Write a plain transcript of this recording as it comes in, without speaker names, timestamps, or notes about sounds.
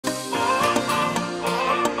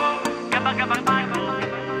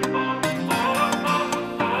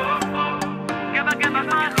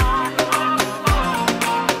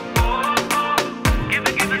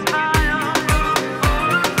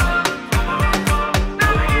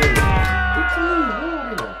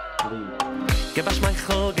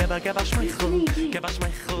give us Michael, give us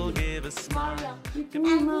Michael, give us Mario.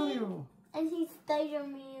 Mario. And he's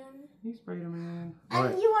Spider-Man. He's Spider-Man.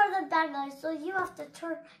 And you are the bad guy, so you have to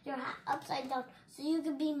turn your hat upside down so you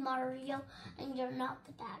can be Mario and you're not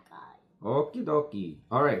the bad guy. Okie dokie.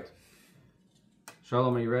 All right.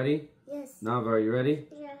 Shalom, are you ready? Yes. Nava, are you ready?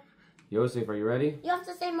 Yeah. Yosef, are you ready? You have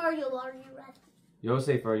to say Mario, are you ready?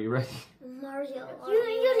 Yosef, are you ready? Mario,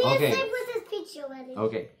 you need Okay. to say Princess Peach, you ready?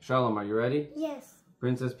 Okay. Shalom, are you ready? Yes.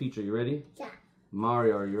 Princess Peach, are you ready? Yeah.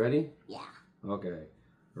 Mario, are you ready? Yeah. Okay.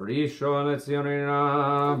 Rishon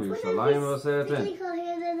letzionina, Yerushalayim v'osetem.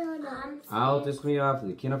 Al tismi af,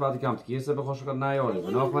 likina fatikam, tkisa b'choshech Adonai oli,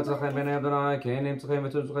 v'noch matzachem b'nei Adonai, kein nimtzachem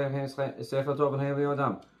v'tum tzachem sefer tov b'nei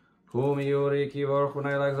v'yodam. Kum yuri ki v'orchu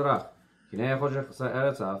nei l'gzarach. Kinei choshech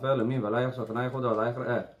eretz ha'afel, lemin v'layach sotanai chodo alayich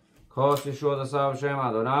re'eh. Kos yishua dasav shem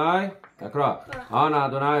Adonai. Ekra. Ana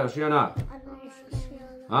Adonai Oshiana.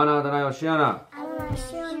 Ana Adonai Oshiana.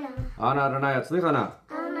 Ana Adonai Yatzlichana.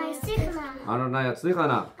 Ana Adonai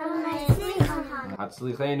Yatzlichana.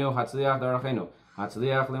 Hatzlichenu, Hatzliach darachenu.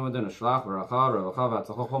 Hatzliach limudenu, Shlach v'racha, Revacha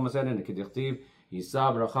v'atzacho chomasenu, Nikedichtiv,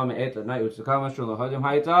 Yisa v'racha me'et l'nai utzukama shul l'hodim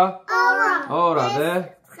haita. Ora de.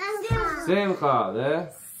 Simcha de.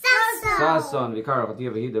 Sason v'ikar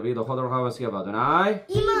v'chativ v'hi David l'chod v'racha v'siya v'Adonai.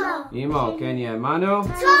 Imo ken yemanu.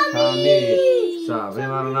 Tamid.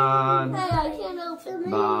 Savim Adonai.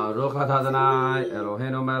 Baruch atah Adonai,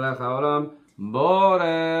 Eloheinu melech haolam.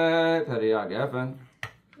 Bore Periag Geffen.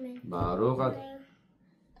 Baruch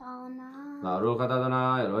atah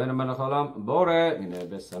Adonai, Eloheinu melech haolam. Bore minei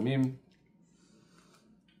besamim.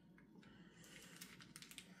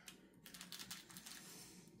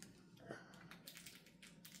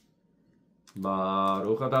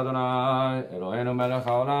 Baruch atah Adonai, Eloheinu melech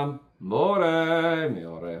haolam. Bore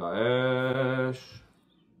miorei ha'esh.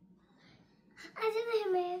 I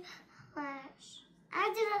didn't make flash.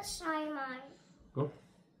 I didn't shine mine. Go.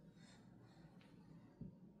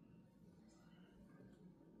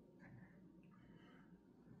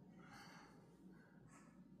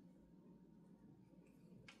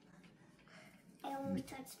 I only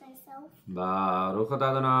touched myself. Baruch atah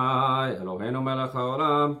Adonai, Eloheinu melech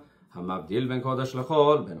haolam, hamavdil ben kodesh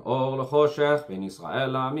lechol, ben or lechoshech, ben Yisrael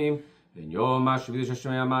la'amim, ben yom hashvi'i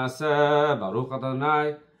sheshmei ha'maaseh, Baruch atah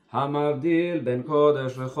Adonai, hamavdil ben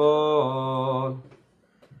kodesh lechol.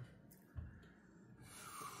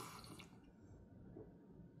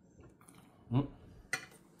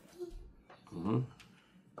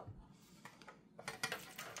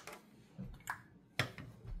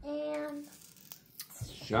 And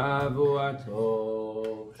Shavua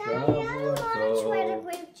Tov, Daddy, I don't want to try the Tov,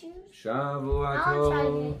 grape juice. Shavua I'll try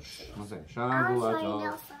Tov. it. One second. I'll Shavua try Tov.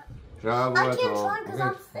 Nelson. Shavua I can't Tov. try 'cause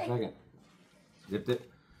I'm sick. Second. Zipped it.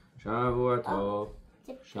 Shavua Tov.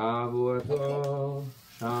 Zip. Shavua Tov.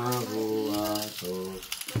 Shavua Tov.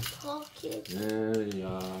 Pocket.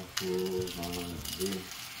 Eliyahu Hadi.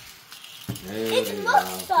 It's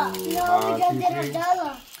Musa. No, because it's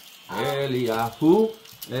Havdalah. Eliyahu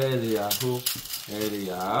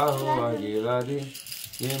Agiladi.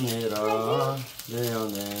 Yimera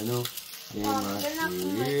Leonenu.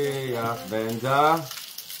 Yimashiach Ben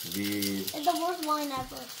David. It's the worst wine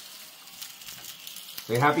ever.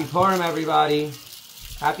 Say happy Purim, everybody.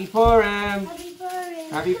 Happy Purim. Happy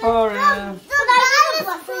Purim. Happy Purim.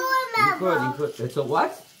 You could. It's a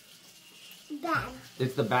what? Bad.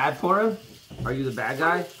 It's the bad Purim? Are you the bad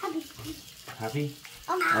guy? Happy?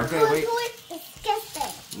 Okay, wait. It's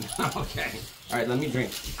disgusting. Okay. All right, let me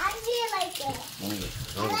drink. I do like it. Let me drink.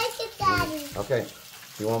 I like it, Daddy. Okay.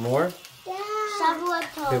 You want more? Yeah. Shavua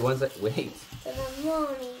Tov. Okay, one sec. Wait. In the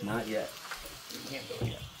morning. Not yet. You can't do it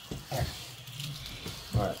yet. Here.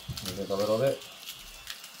 All right. Let me drink a little bit.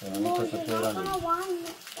 Okay, let me put the plate on you.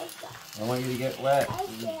 I want you to get wet.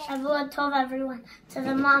 Shavua Tov, everyone. To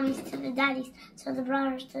the mommies, to the daddies, to the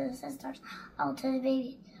brothers, to the sisters, all to the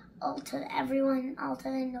babies, all to everyone, all to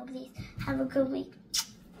the nobodies. Have a good week.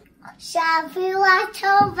 Shavua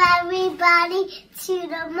Tov, everybody, to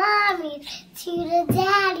the mommies, to the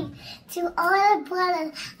daddy, to all the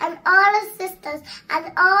brothers, and all the sisters, and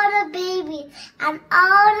all the babies, and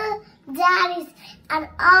all the daddies, and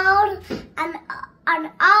all the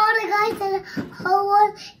guys in the whole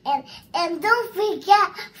world. And don't forget,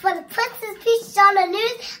 for the Princess Peach on the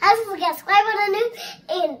news, don't forget subscribe on the news,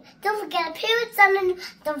 and don't forget appearance on the news,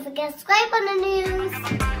 don't forget subscribe on the news.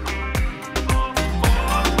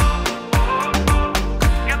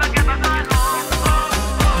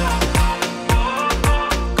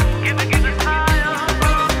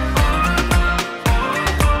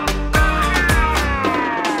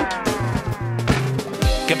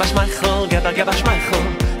 Give us Michael, give us Michael,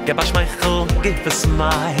 Give a Schmeichel, give a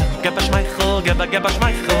smile. Give a Schmeichel, give a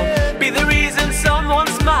Schmeichel. Be the reason someone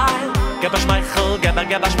smile. Give a Schmeichel, give a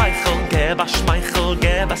Schmeichel. Give a Schmeichel,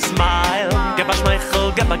 give a smile. Give a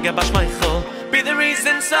Schmeichel, give a Schmeichel. Be the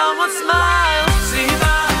reason someone smile.